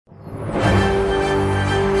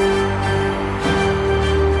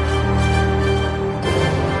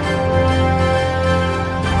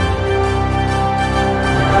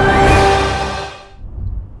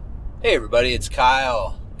everybody, it's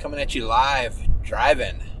Kyle coming at you live and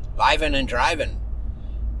driving.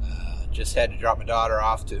 Just had to drop my daughter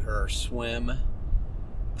off to her swim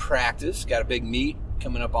practice. Got a big meet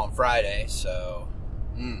coming up on Friday, so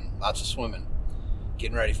lots of swimming.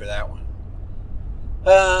 Getting ready for that one.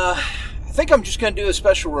 I think I'm just going to do a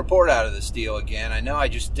special report out of this deal again. I know I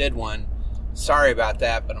just did one. Sorry about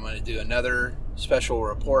that, but I'm going to do another special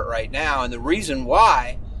report right now. And the reason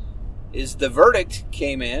why is the verdict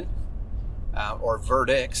came in, or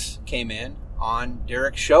verdicts came in on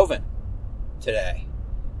Derek Chauvin today.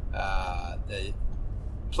 The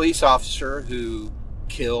police officer who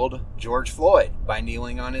killed George Floyd by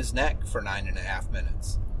kneeling on his neck for 9.5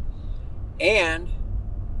 minutes. And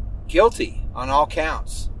guilty on all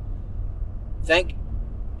counts. Thank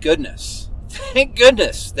goodness. Thank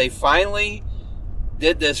goodness they finally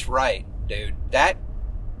did this right, dude. That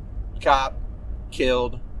cop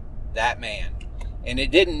killed that man. And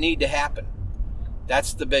it didn't need to happen.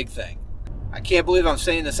 That's the big thing. I can't believe I'm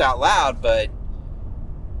saying this out loud, but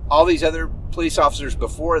all these other police officers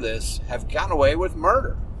before this have gotten away with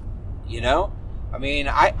murder. You know? I mean,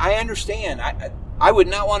 I understand. I would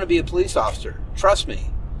not want to be a police officer. Trust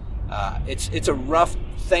me. It's a rough,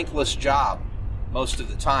 thankless job most of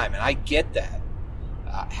the time, and I get that.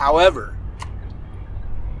 However,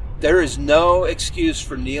 there is no excuse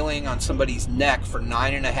for kneeling on somebody's neck for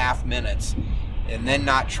 9.5 minutes and then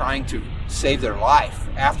not trying to save their life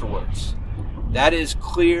afterwards. That is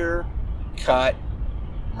clear-cut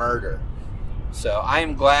murder. So I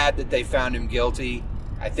am glad that they found him guilty.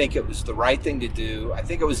 I think it was the right thing to do. I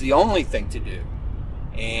think it was the only thing to do.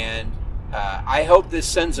 And I hope this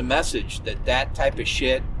sends a message that that type of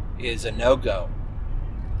shit is a no-go.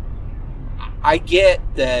 I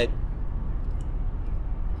get that,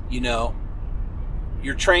 you know,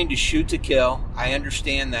 you're trained to shoot to kill. I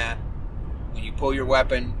understand that. When you pull your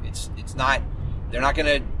weapon, it's not, they're not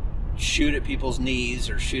going to shoot at people's knees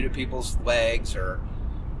or shoot at people's legs, or,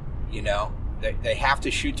 you know, they have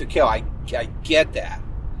to shoot to kill. I get that.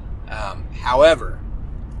 However,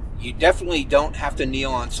 you definitely don't have to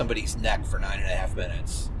kneel on somebody's neck for 9.5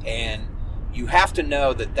 minutes. And you have to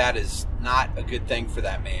know that that is not a good thing for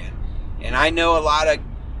that man. And I know a lot of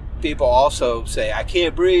people also say, I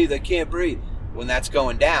can't breathe, when that's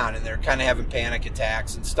going down, and they're kind of having panic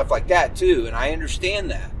attacks and stuff like that too, and I understand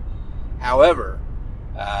that. However,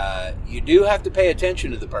 you do have to pay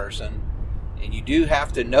attention to the person, and you do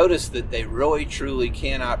have to notice that they really truly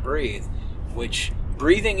cannot breathe, which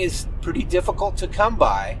breathing is pretty difficult to come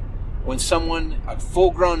by when someone, a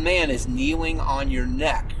full-grown man, is kneeling on your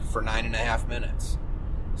neck for 9.5 minutes.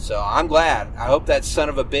 So I'm glad. I hope that son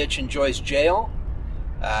of a bitch enjoys jail.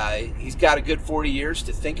 He's got a good 40 years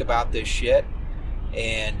to think about this shit.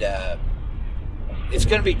 And it's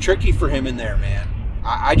going to be tricky for him in there, man.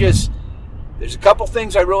 There's a couple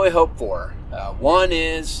things I really hope for. One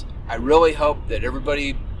is, I really hope that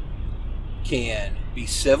everybody can be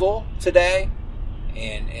civil today.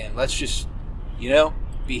 And let's just, you know,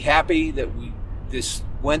 be happy that this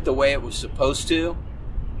went the way it was supposed to.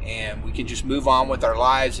 And we can just move on with our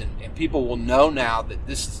lives. And people will know now that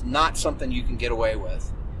this is not something you can get away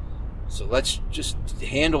with. So let's just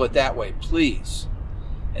handle it that way, please.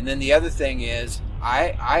 And then the other thing is,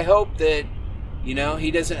 I hope that, you know,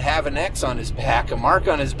 he doesn't have an X on his back, a mark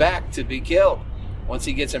on his back to be killed once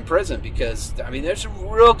he gets in prison. Because, I mean, there's a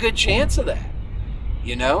real good chance of that.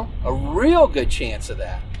 You know? A real good chance of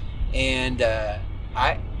that. And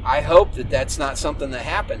I hope that that's not something that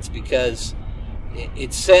happens, because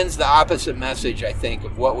it sends the opposite message, I think,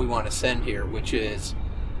 of what we want to send here, which is,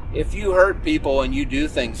 if you hurt people and you do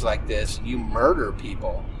things like this, you murder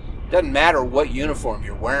people, doesn't matter what uniform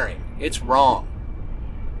you're wearing. It's wrong.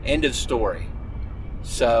 End of story.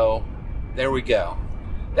 So, there we go.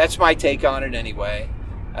 That's my take on it anyway.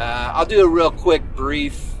 I'll do a real quick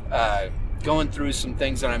brief going through some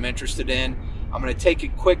things that I'm interested in. I'm going to take a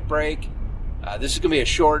quick break. This is going to be a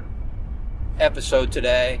short episode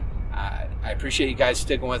today. I appreciate you guys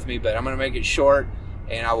sticking with me, but I'm going to make it short,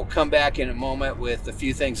 and I will come back in a moment with a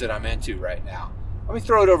few things that I'm into right now. Let me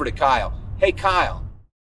throw it over to Kyle. Hey, Kyle.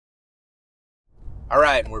 All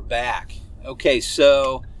right, and we're back. Okay,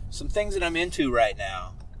 so some things that I'm into right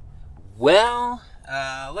now. Well,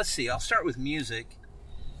 let's see. I'll start with music.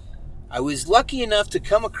 I was lucky enough to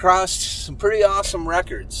come across some pretty awesome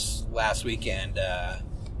records last weekend.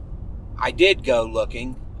 I did go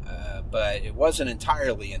looking, but it wasn't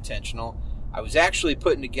entirely intentional. I was actually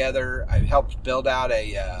putting together, I helped build out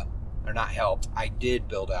I did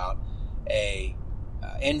build out a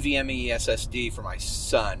NVMe SSD for my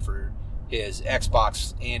son for his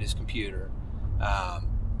Xbox and his computer.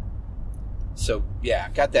 So yeah,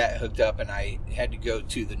 got that hooked up, and I had to go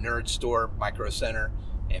to the Nerd Store, Micro Center,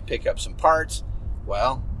 and pick up some parts.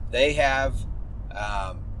 Well, they have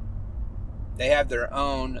their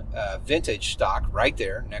own vintage stock right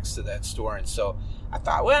there next to that store, and so I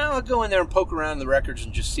thought, well, I'll go in there and poke around the records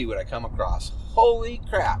and just see what I come across. Holy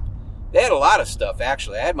crap! They had a lot of stuff,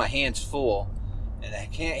 actually. I had my hands full, and I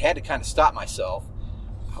had to kind of stop myself.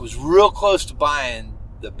 I was real close to buying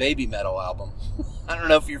the Baby Metal album. I don't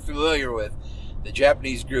know if you're familiar with the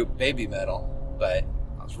Japanese group Baby Metal, but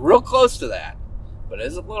I was real close to that. But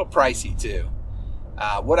it's a little pricey, too.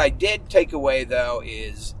 What I did take away, though,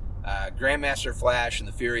 is Grandmaster Flash and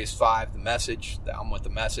the Furious 5, The Message, the album with The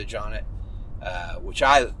Message on it, which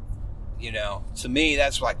to me,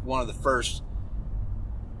 that's like one of the first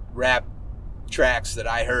rap tracks that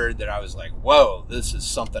I heard that I was like, whoa, this is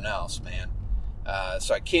something else, man.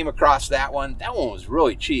 So I came across that one. That one was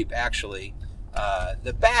really cheap, actually.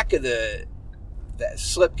 The back of the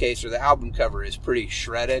slipcase or the album cover is pretty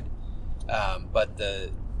shredded, but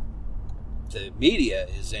the media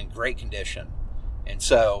is in great condition. And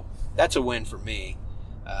so that's a win for me.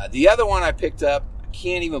 The other one I picked up, I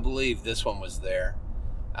can't even believe this one was there,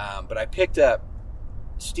 but I picked up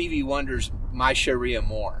Stevie Wonder's My Sharia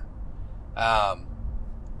More.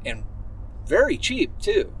 And very cheap,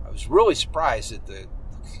 too. I was really surprised at the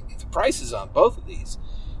prices on both of these,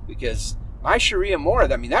 because My Sharia More,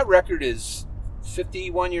 I mean, that record is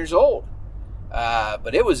 51 years old,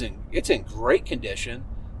 but it's in great condition.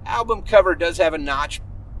 Album cover does have a notch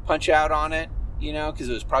punch out on it, because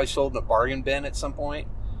it was probably sold in a bargain bin at some point,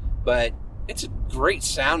 but it's a great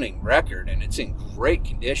sounding record and it's in great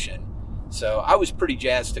condition. So I was pretty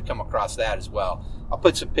jazzed to come across that as well. I'll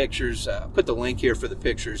put some pictures, put the link here for the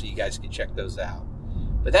pictures, and you guys can check those out.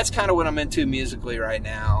 But that's kind of what I'm into musically right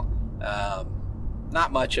now.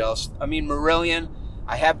 Not much else. I mean, Marillion,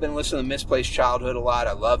 I have been listening to Misplaced Childhood a lot.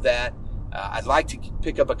 I love that. I'd like to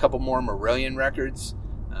pick up a couple more Marillion records,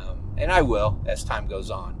 and I will as time goes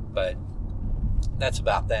on. But that's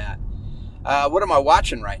about that. What am I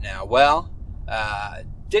watching right now? Well,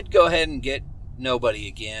 did go ahead and get Nobody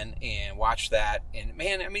again and watch that. And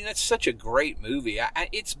man, I mean, that's such a great movie.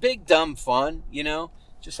 It's big, dumb fun,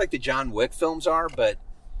 just like the John Wick films are. But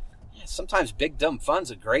yeah, sometimes big, dumb fun's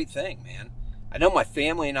a great thing, man. I know my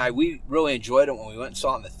family and we really enjoyed it when we went and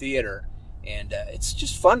saw it in the theater. And it's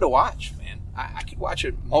just fun to watch, man. I could watch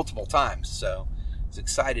it multiple times. So I was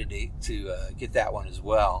excited to get that one as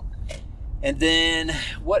well. And then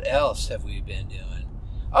what else have we been doing?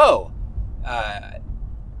 Oh,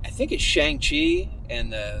 I think it's Shang-Chi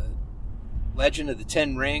and the Legend of the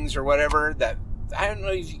Ten Rings or whatever. That I don't know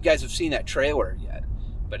if you guys have seen that trailer yet,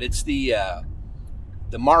 but it's the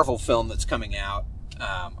Marvel film that's coming out.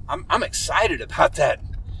 I'm excited about that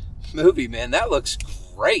movie, man. That looks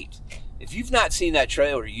great. If you've not seen that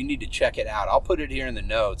trailer, you need to check it out. I'll put it here in the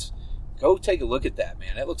notes. Go take a look at that,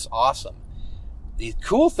 man. It looks awesome. The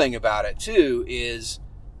cool thing about it too is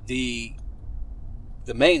the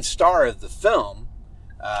main star of the film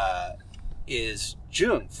is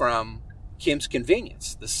June from Kim's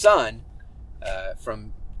Convenience, the son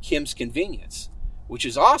from Kim's Convenience, which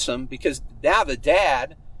is awesome because now the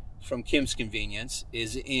dad from Kim's Convenience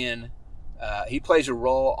is he plays a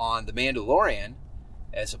role on The Mandalorian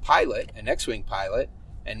as a pilot, an X-Wing pilot,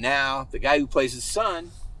 and now the guy who plays his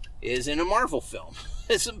son is in a Marvel film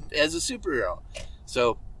as a superhero.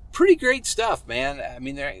 So pretty great stuff, man. I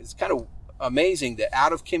mean, it's kind of amazing that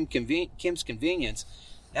out of Kim's Convenience,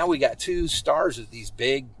 now we got two stars of these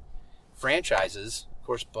big franchises, of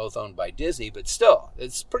course, both owned by Disney, but still,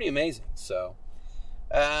 it's pretty amazing. So,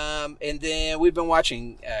 and then we've been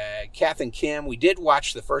watching Kath and Kim. We did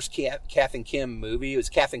watch the first Kath and Kim movie. It was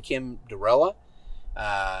Kath and Kim Dorella.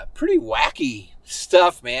 Pretty wacky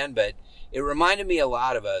stuff, man, but it reminded me a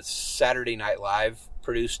lot of a Saturday Night Live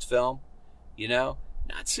produced film, Not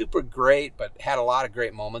super great, but had a lot of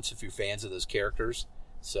great moments if you're fans of those characters.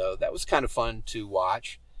 So that was kind of fun to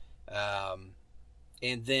watch.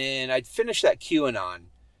 And then I'd finished that QAnon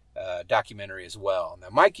documentary as well. Now,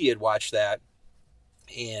 Mikey had watched that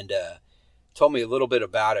and told me a little bit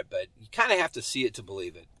about it, but you kind of have to see it to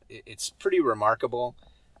believe it. It's pretty remarkable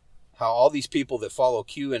how all these people that follow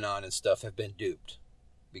QAnon and stuff have been duped.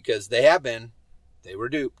 Because they were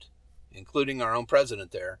duped, including our own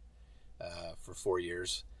president there for 4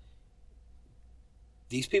 years.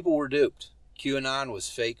 These people were duped. QAnon was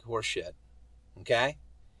fake horseshit. Okay?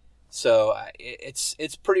 So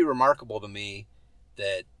it's pretty remarkable to me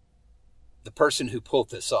that the person who pulled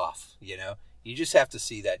this off, you just have to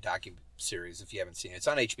see that docu-series if you haven't seen it. It's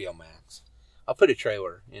on HBO Max. I'll put a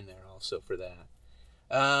trailer in there also for that.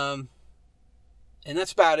 And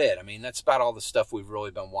that's about it. I mean, that's about all the stuff we've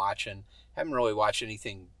really been watching. Haven't really watched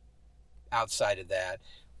anything outside of that.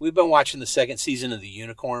 We've been watching the second season of The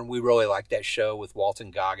Unicorn. We really like that show with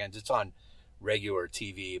Walton Goggins. It's on regular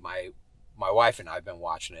TV. My wife and I have been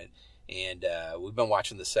watching it, and we've been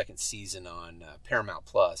watching the second season on Paramount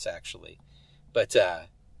Plus, actually. But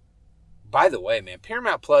by the way, man,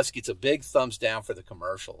 Paramount Plus gets a big thumbs down for the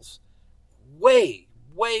commercials. Way,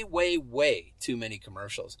 way, way, way too many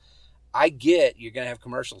commercials. I get you're going to have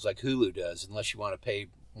commercials like Hulu does, unless you want to pay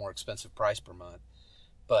more expensive price per month.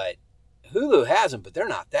 But Hulu has them, but they're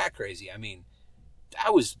not that crazy. I mean, I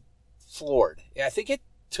was floored. I think it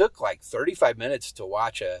took like 35 minutes to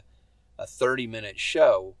watch a 30-minute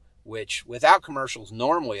show, which without commercials,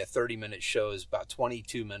 normally a 30-minute show is about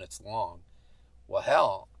 22 minutes long. Well,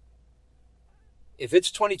 hell, if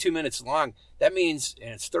it's 22 minutes long, that means,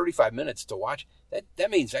 and it's 35 minutes to watch,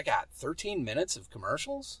 that means I got 13 minutes of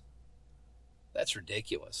commercials? That's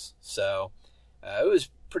ridiculous. So it was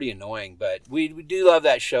pretty annoying, but we do love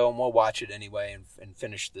that show, and we'll watch it anyway and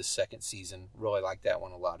finish this second season. Really like that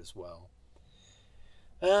one a lot as well.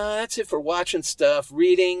 That's it for watching stuff.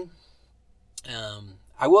 Reading.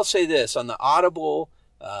 I will say this, on the Audible,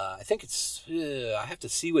 I think it's, I have to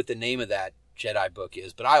see what the name of that Jedi book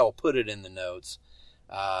is, but I will put it in the notes.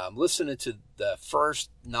 I'm listening to the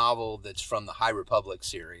first novel that's from the High Republic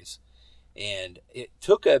series. And it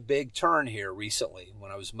took a big turn here recently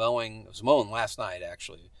when I was mowing. I was mowing last night,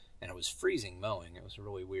 actually, and I was freezing mowing. It was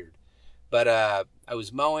really weird. But I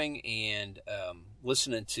was mowing and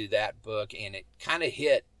listening to that book, and it kind of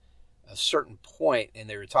hit a certain point, and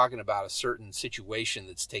they were talking about a certain situation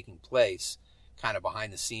that's taking place kind of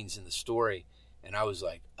behind the scenes in the story. And I was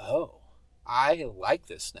like, oh, I like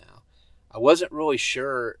this now. I wasn't really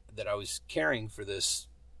sure that I was caring for this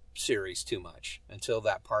series too much until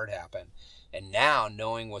that part happened, and now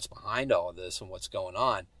knowing what's behind all of this and what's going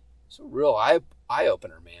on, it's a real eye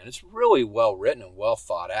opener, man. It's really well written and well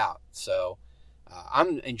thought out. So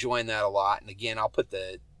I'm enjoying that a lot. And again, I'll put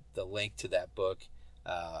the link to that book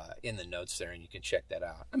in the notes there, and you can check that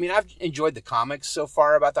out. I mean, I've enjoyed the comics so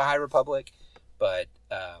far about the High Republic, but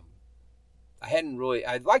I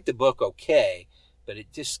liked the book okay, but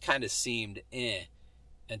it just kind of seemed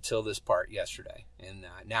until this part yesterday, and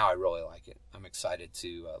now I really like it. I'm excited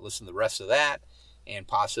to listen to the rest of that, and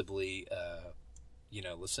possibly,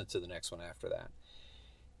 listen to the next one after that.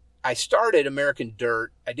 I started American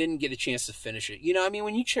Dirt. I didn't get a chance to finish it.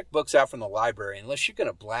 When you check books out from the library, unless you're going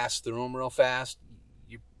to blast through them real fast,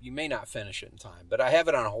 you may not finish it in time. But I have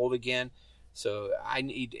it on hold again, so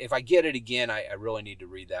if I get it again, I really need to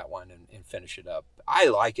read that one and finish it up. I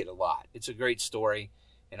like it a lot. It's a great story.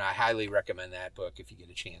 And I highly recommend that book if you get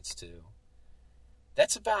a chance to.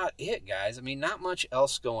 That's about it, guys. I mean, not much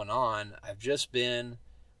else going on. I've just been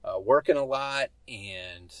working a lot,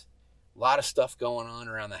 and a lot of stuff going on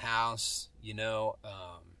around the house.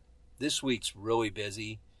 This week's really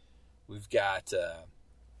busy. We've got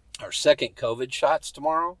our second COVID shots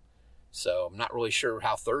tomorrow. So I'm not really sure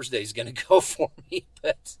how Thursday's going to go for me,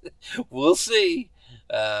 but we'll see.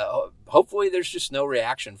 Hopefully there's just no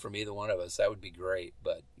reaction from either one of us. That would be great,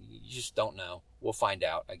 but you just don't know. We'll find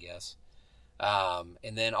out, I guess.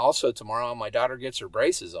 And then also tomorrow my daughter gets her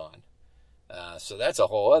braces on. So that's a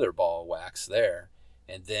whole other ball of wax there.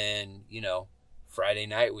 And then, Friday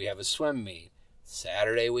night we have a swim meet.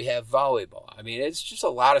 Saturday we have volleyball. I mean, it's just a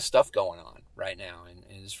lot of stuff going on right now, and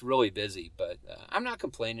it's really busy, but I'm not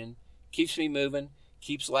complaining. Keeps me moving,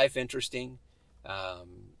 keeps life interesting.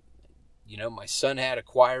 My son had a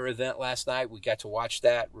choir event last night. We got to watch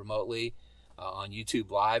that remotely on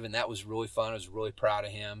YouTube Live, and that was really fun. I was really proud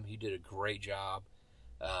of him. He did a great job.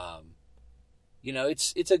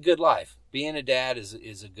 It's a good life. Being a dad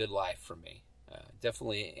is a good life for me.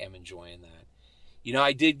 Definitely am enjoying that.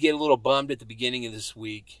 I did get a little bummed at the beginning of this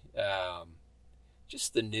week.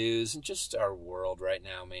 Just the news and just our world right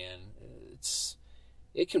now, man.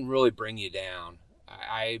 It can really bring you down.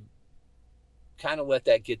 I kind of let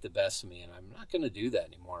that get the best of me, and I'm not going to do that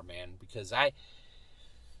anymore, man, because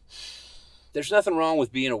there's nothing wrong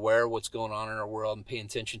with being aware of what's going on in our world and paying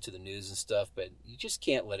attention to the news and stuff, but you just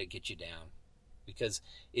can't let it get you down, because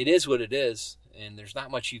it is what it is, and there's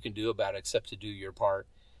not much you can do about it except to do your part.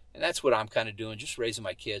 And that's what I'm kind of doing, just raising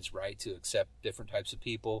my kids right to accept different types of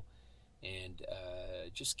people, and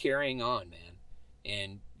just carrying on, man.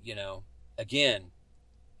 And, again,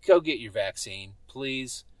 go get your vaccine,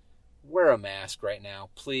 please. Wear a mask right now,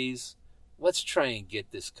 please. Let's try and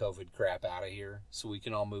get this COVID crap out of here so we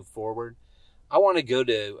can all move forward. I want to go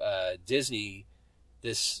to Disney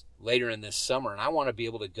later in this summer, and I want to be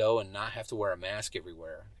able to go and not have to wear a mask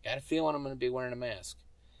everywhere. I got a feeling I'm going to be wearing a mask.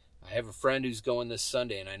 I have a friend who's going this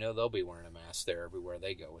Sunday, and I know they'll be wearing a mask there everywhere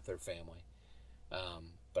they go with their family.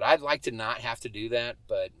 But I'd like to not have to do that,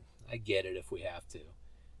 but I get it if we have to.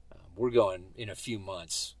 We're going in a few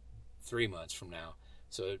months, 3 months from now.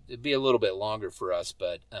 So it'd be a little bit longer for us,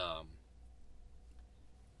 but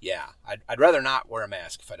yeah, I'd rather not wear a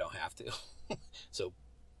mask if I don't have to. So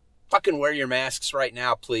fucking wear your masks right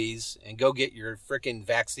now, please, and go get your freaking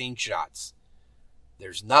vaccine shots.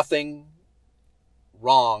 There's nothing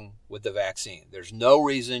wrong with the vaccine. There's no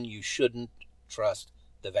reason you shouldn't trust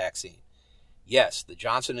the vaccine. Yes, the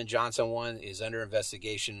Johnson & Johnson one is under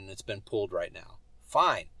investigation and it's been pulled right now.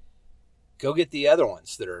 Fine. Go get the other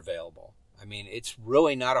ones that are available. I mean, it's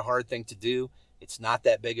really not a hard thing to do. It's not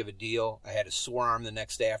that big of a deal. I had a sore arm the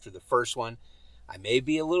next day after the first one. I may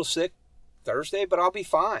be a little sick Thursday, but I'll be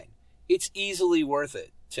fine. It's easily worth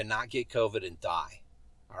it to not get COVID and die.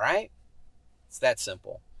 All right? It's that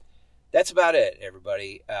simple. That's about it,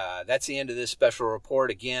 everybody. That's the end of this special report.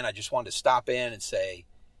 Again, I just wanted to stop in and say,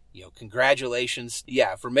 congratulations,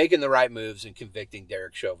 for making the right moves and convicting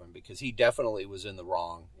Derek Chauvin, because he definitely was in the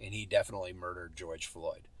wrong and he definitely murdered George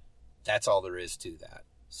Floyd. That's all there is to that.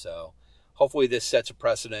 So hopefully this sets a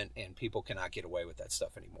precedent and people cannot get away with that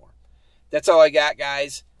stuff anymore. That's all I got,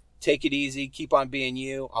 guys. Take it easy. Keep on being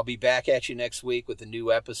you. I'll be back at you next week with a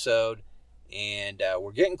new episode. And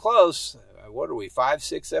we're getting close. What are we,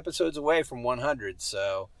 5-6 episodes away from 100?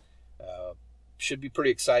 So should be pretty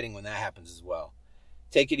exciting when that happens as well.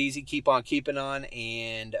 Take it easy. Keep on keeping on.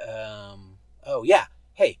 And,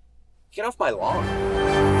 hey, get off my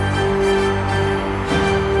lawn.